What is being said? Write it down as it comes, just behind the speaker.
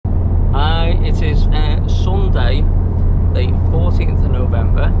Sunday, the 14th of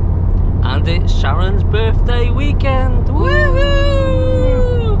November, and it's Sharon's birthday weekend.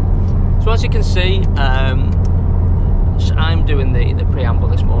 Woohoo! So as you can see, I'm doing the preamble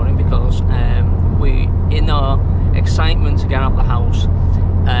this morning because we, in our excitement to get out of the house,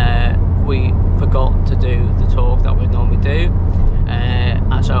 we forgot to do the talk that we normally do.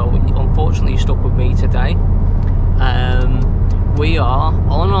 So unfortunately, you're stuck with me today. We are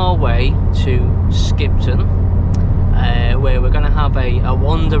on our way to Skipton, where we're going to have a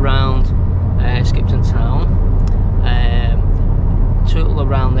wander around Skipton town, tootle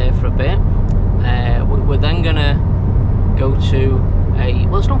around there for a bit. We're then going to go to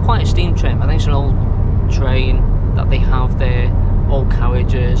well, it's not quite a steam train, I think it's an old train that they have there, old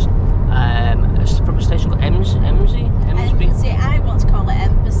carriages, from a station called Embsay? I want to call it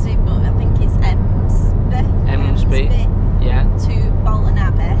Embsay, but I think it's Embsay. Yeah. To Bolton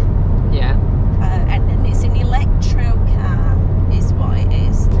Abbey. Yeah. And it's an electro car, is what it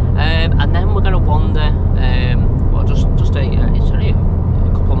is. And then we're going to wander, well, just it's only a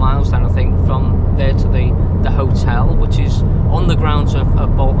couple of miles then, I think, from there to the hotel, which is on the grounds of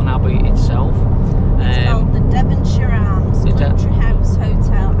Bolton Abbey itself. It's called the Devonshire Arms House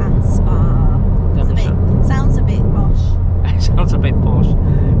Hotel and Spa. Sounds a bit posh. It sounds a bit posh.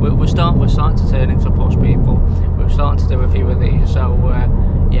 We're starting to turn into posh people. We're starting to do a few of these, so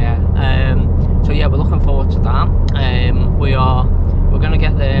yeah. So yeah, we're looking forward to that. We're going to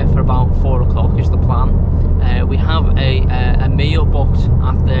get there for about 4 o'clock is the plan. We have a meal booked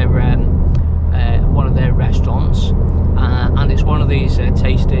at their one of their restaurants, and it's one of these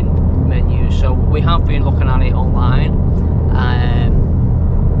tasting menus. So we have been looking at it online.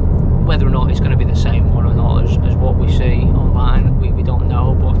 Whether or not it's going to be the same one or not as what we see online, we don't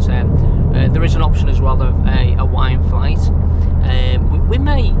know, but there is an option as well of a wine flight. We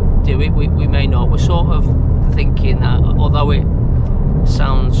may do it, we may not. We're sort of thinking that, although it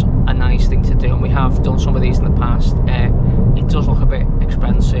sounds a nice thing to do, and we have done some of these in the past, it does look a bit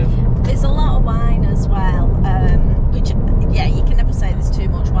expensive. There's a lot of wine as well, which, yeah, you can never say there's too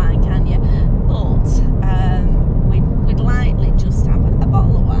much wine, can you? But we'd likely just have a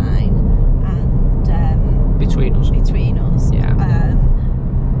bottle of wine, and between us, yeah.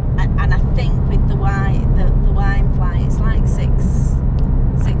 And I think with the wine flight, it's like six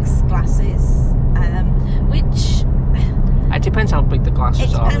glasses, which it depends how big the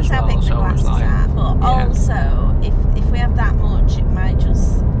glasses are. It depends how big the glasses are, but yeah. Also if we have that much, it might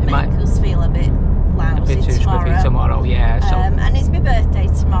just make us feel a bit lousy, a bit too tomorrow. Tomorrow, yeah. So. And it's my birthday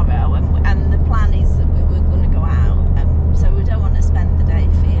tomorrow, and the plan is that we're going to go out, so we don't want to spend the day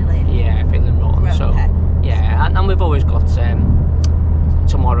feeling rotten. So yeah, and we've always got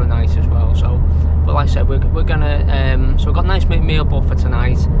tomorrow night as well. So, but like I said, we're gonna so we've got a nice meal booked for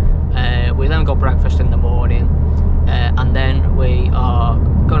tonight. We then got breakfast in the morning, and then we are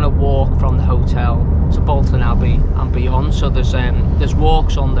gonna walk from the hotel to Bolton Abbey and beyond. So there's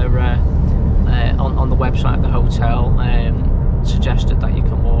walks on the on the website of the hotel suggested that you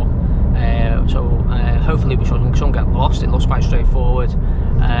can walk. So hopefully we shouldn't get lost. It looks quite straightforward.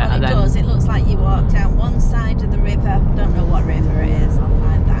 Well, it does. It looks like you walk down one side of the river. I don't know what river it is. I'll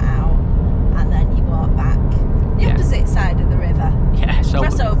find that out. And then you walk back the opposite side of the river. Yeah. So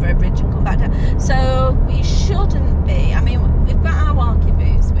cross over a bridge and come back down. So we shouldn't be. I mean, we've got our walking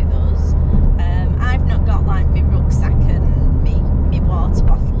boots with us. I've not got like my rucksack and me water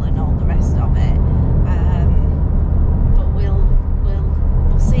bottle and all the rest of it. But we'll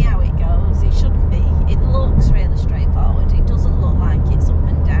see how it goes. It shouldn't be. It looks really straightforward. It doesn't look like it's up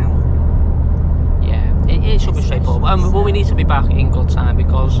and down. Yeah, it should be straightforward. Well, we need to be back in good time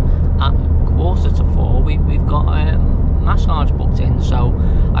because at 3:45 we've got a massage booked in. So,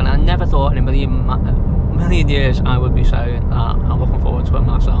 and I never thought in a million years I would be saying that I'm looking forward to a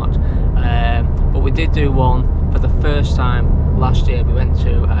massage. But we did do one for the first time last year. We went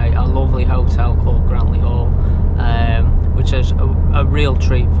to a lovely hotel called Grantley Hall, which is a real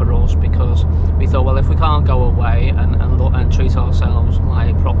treat for us because we thought, well, if we can't go away and treat ourselves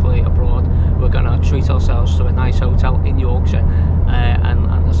like properly abroad, we're going to treat ourselves to a nice hotel in Yorkshire, and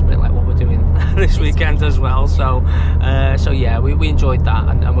that's a bit like what we're doing this weekend as well. So yeah, we enjoyed that,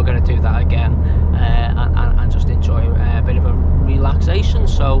 and we're going to do that again, and just enjoy a bit of a relaxation.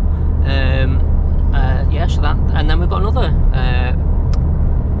 So yeah, so that, and then we've got another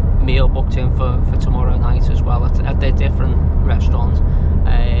meal booked in for tomorrow night as well at their different restaurants.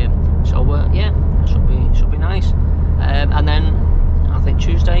 So yeah, should be nice. And then I think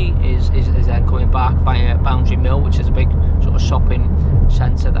Tuesday is then coming back via Boundary Mill, which is a big sort of shopping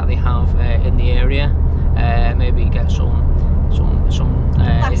centre that they have in the area. Maybe get some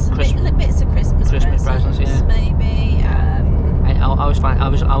bits of Christmas Christmas presents, yeah. Maybe. I always find I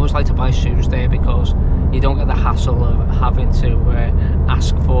always like to buy shoes there because you don't get the hassle of having to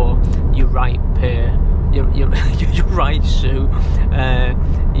ask for your right pair, your right shoe.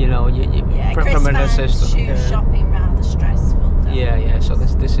 You know, from an assistant. Shoe shopping rather stressful. Yeah. So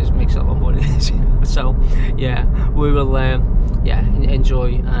this makes it a lot more easy. So yeah, we will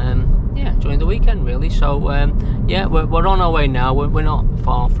enjoy enjoying the weekend really. So we're on our way now. We're not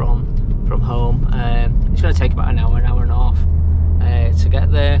far from home. It's going to take about an hour and a half to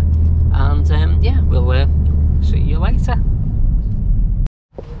get there, and we'll see you later.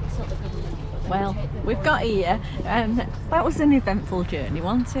 Well, we've got here, and that was an eventful journey,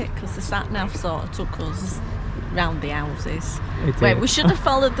 wasn't it? Because the sat-nav sort of took us round the houses. Where we should have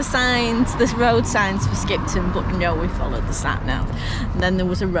followed the signs, the road signs for Skipton, but no, we followed the sat-nav. And then there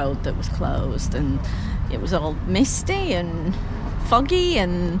was a road that was closed, and it was all misty and foggy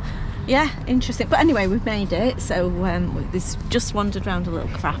and yeah, interesting. But anyway, we've made it. So this just wandered around a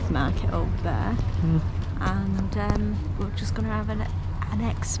little craft market over there, and we're just going to have an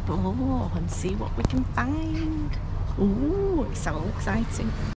explore and see what we can find. Ooh, it's so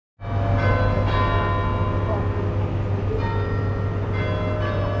exciting.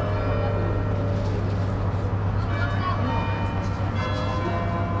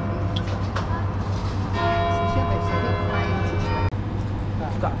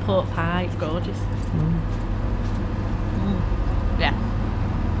 It's got a pork pie, it's gorgeous. Yeah,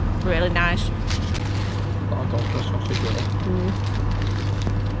 really nice. Got a Gloucester sausage really.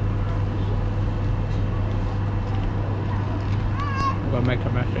 I'm going to make a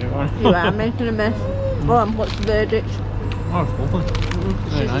mess here, aren't I? You are making a mess. Go on, what's the verdict? Oh, it's lovely.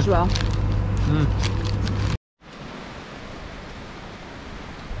 Cheese as well.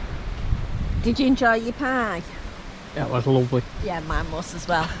 Did you enjoy your pie? Yeah, it was lovely. Yeah, mine was as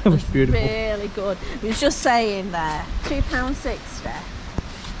well. It was beautiful. Really good. We was just saying there, £2.60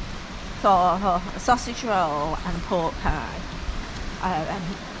 for a sausage roll and a pork pie. And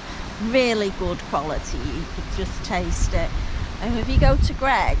really good quality. You could just taste it. And if you go to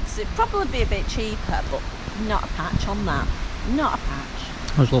Greg's, it'd probably be a bit cheaper, but not a patch on that. Not a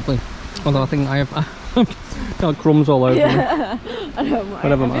patch. It was lovely. Although I think I have got crumbs all over me. I know.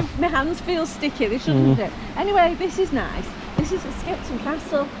 Whatever, man. My hands feel sticky, they shouldn't do. Anyway, this is nice. This is at Skipton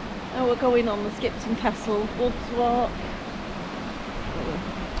Castle, and we're going on the Skipton Castle Woods Walk.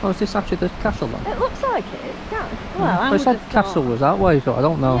 Oh, is this actually the castle then? It looks like it. Yeah. Well, I said castle was that way, so I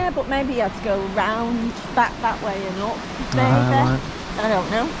don't know. Yeah, but maybe you have to go round, back that way and up. Maybe. Right. I don't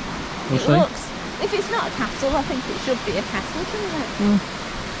know. We'll it see. looks. If it's not a castle, I think it should be a castle, shouldn't it?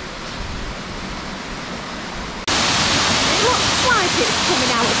 It looks like it's coming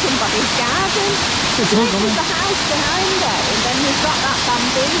out of somebody's garden. There's a house behind it, and then you've got that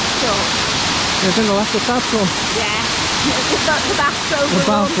bamboo stuff. I think that's the castle. Yeah, we've got the baths over. The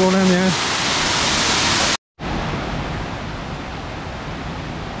baths running, yeah.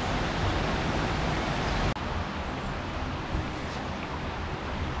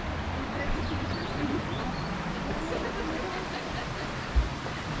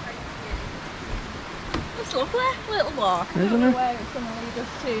 It's lovely, little walk. I don't know where it's going to lead us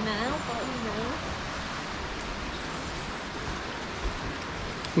to now, but who knows.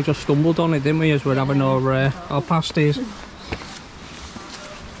 We just stumbled on it, didn't we, as we're having our pasties.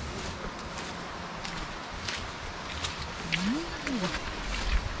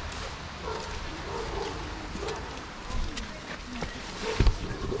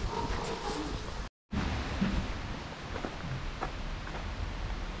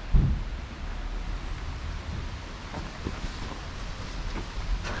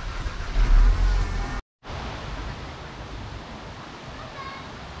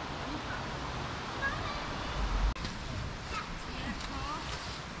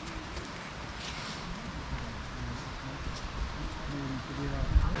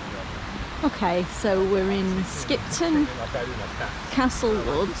 Okay, so we're in Skipton Castle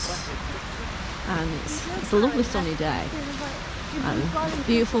Woods, and it's a lovely sunny day and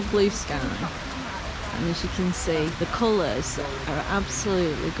beautiful blue sky, and as you can see the colours are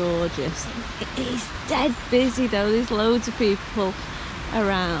absolutely gorgeous. It is dead busy though, there's loads of people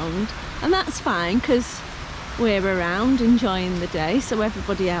around, and that's fine because we're around enjoying the day, so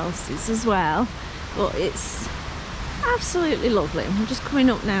everybody else is as well, but it's absolutely lovely. I'm just coming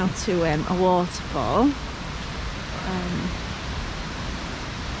up now to a waterfall.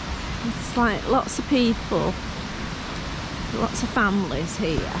 It's like lots of people, lots of families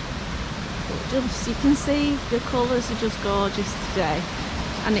here. But just you can see the colours are just gorgeous today,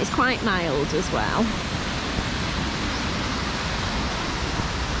 and it's quite mild as well.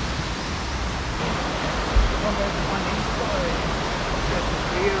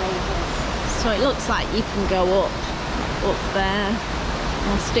 So it looks like you can go up there.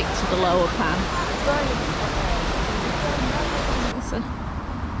 I'll stick to the lower path. It's a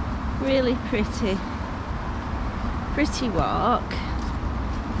really pretty walk. I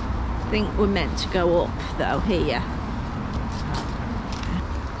think we're meant to go up though here.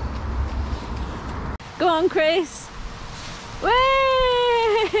 Go on, Chris. Way!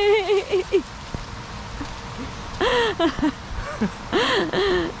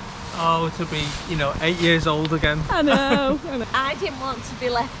 Oh, to be, you know, 8 years old again. I know. I didn't want to be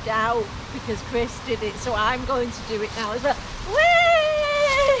left out because Chris did it, so I'm going to do it now as well.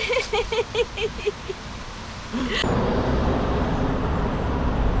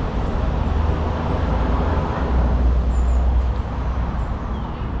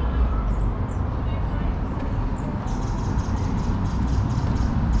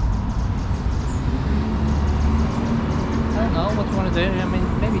 Do. I mean,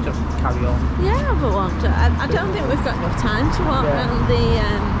 maybe just carry on. Yeah, but what? I don't think we've got enough time to walk around the.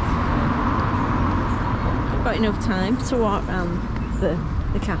 We've got enough time to walk around the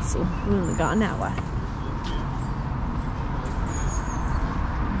castle. We've only got an hour.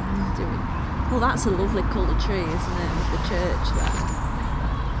 Well, that's a lovely coloured tree, isn't it? With the church there.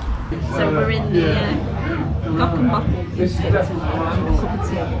 So we're in the Cock and Bottle.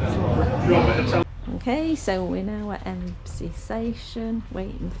 Okay, so we're now at Embsay station,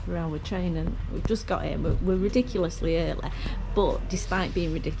 waiting for our train, and we've just got here. We're ridiculously early, but despite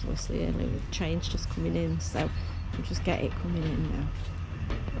being ridiculously early, the train's just coming in, so we'll just get it coming in now.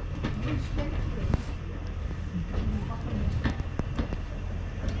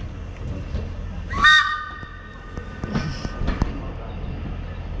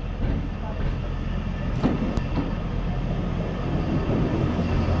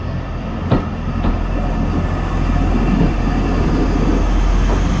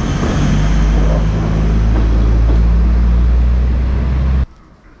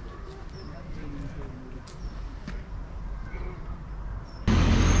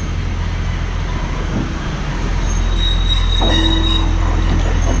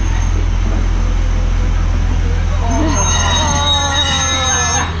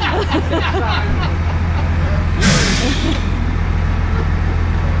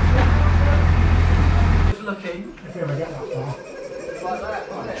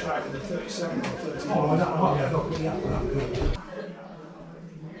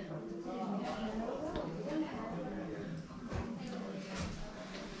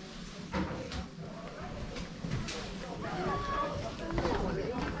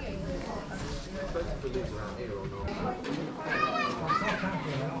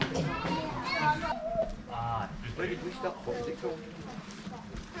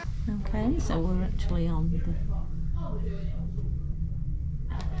 Okay, so we're actually on the...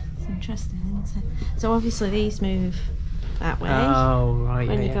 It's interesting, isn't it? So obviously these move that way. Oh, right.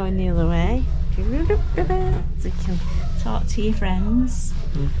 When you're going the other way. So you can talk to your friends.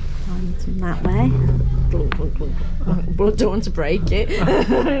 And that way. But don't want to break it.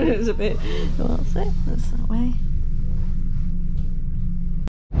 It's a bit... What's it? That's that way.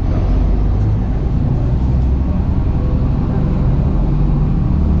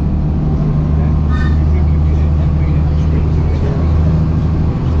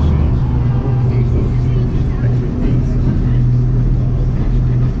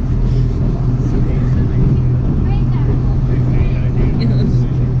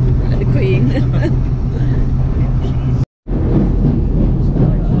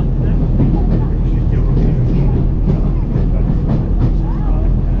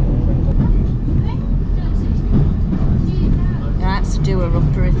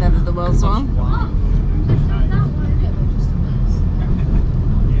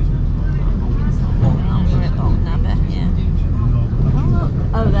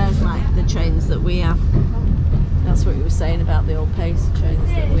 Trains that we have. That's what you were saying about the old pace trains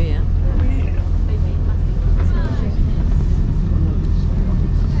that we have.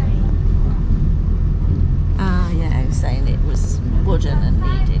 Ah, yeah, I was saying it was wooden and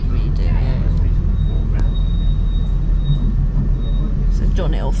needed redoing. So I've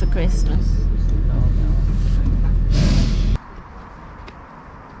done it all for Christmas.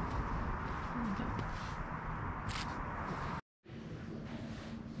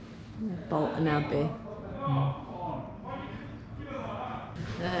 Bolton Abbey.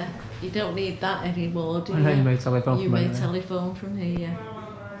 You don't need that anymore, do you? I know you made telephone you from made here. telephone from here.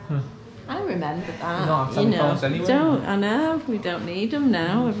 I remember that. You don't have telephones anyway. Don't, I know, we don't need them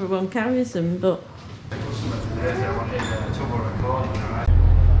now. Everyone carries them, but... We're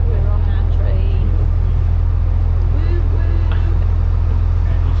on our train. Woo woo.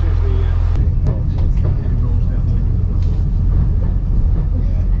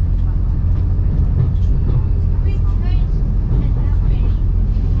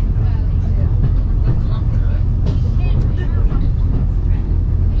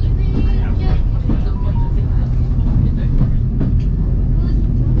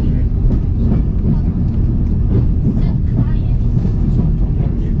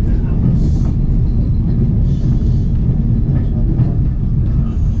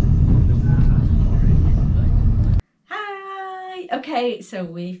 Okay, so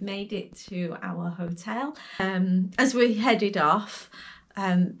we've made it to our hotel. As we headed off,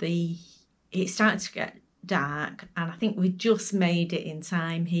 it started to get dark, and I think we just made it in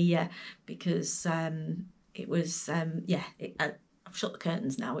time here because it was I've shut the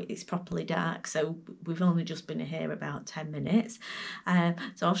curtains now, it's properly dark, so we've only just been here about 10 minutes.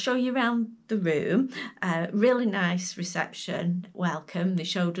 So I'll show you around the room. Really nice reception, welcome. They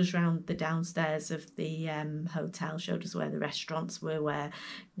showed us around the downstairs of the hotel, showed us where the restaurants were, where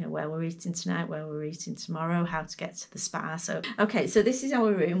we're eating tonight, where we're eating tomorrow, how to get to the spa. So okay, so this is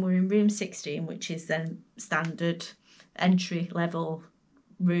our room. We're in room 16, which is then standard entry level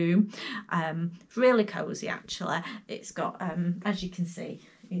room. Really cozy actually. It's got as you can see,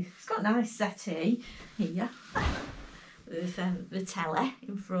 it's got a nice settee here with the telly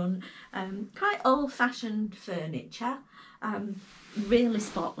in front. Quite old-fashioned furniture, really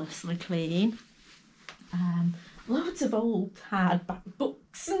spotlessly clean. Loads of old hardback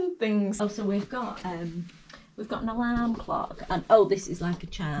books and things. Also we've got an alarm clock, and this is like a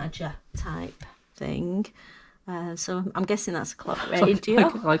charger type thing. So I'm guessing that's a clock radio.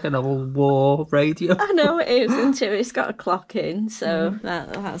 Like an old war radio. I know it is, isn't it? It's got a clock in, so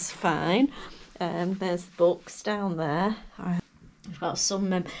that's fine. There's the books down there. We've got some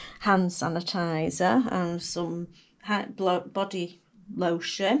hand sanitizer and some body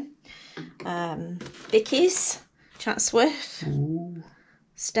lotion. Vicky's, Chatsworth,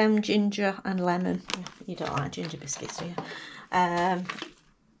 stem ginger and lemon. You don't like ginger biscuits, do you?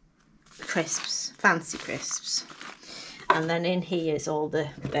 Crisps, fancy crisps. And then in here is all the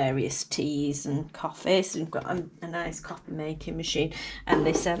various teas and coffees. We've got a nice coffee making machine, and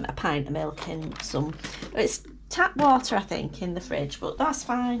this a pint of milk and it's tap water I think in the fridge, but that's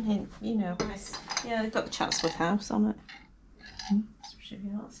fine. And, they've got the Chatsworth House on it.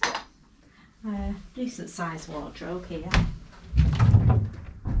 Decent sized wardrobe here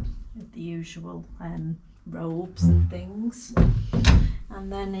with the usual robes and things. And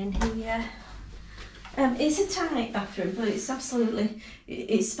then in here, it's a tight bathroom, but it's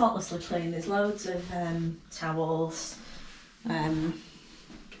spotlessly clean. There's loads of towels. The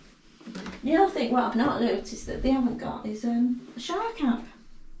other thing, what I've not noticed that they haven't got is a shower cap.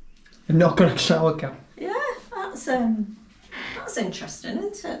 You've not got a shower cap? Yeah, that's interesting,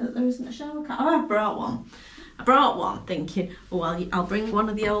 isn't it, that there isn't a shower cap? Oh, I brought one. Thinking, I'll bring one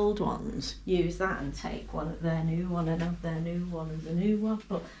of the old ones, use that and take one of their new one and have their new one as a new one.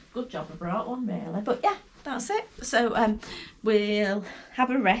 But good job I brought one really. But yeah, that's it. So we'll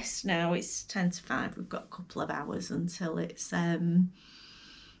have a rest now. It's 10 to 5. We've got a couple of hours until it's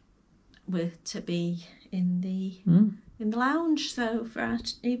we're to be in the lounge, so for our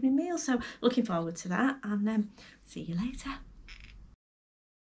evening meal. So looking forward to that, and see you later.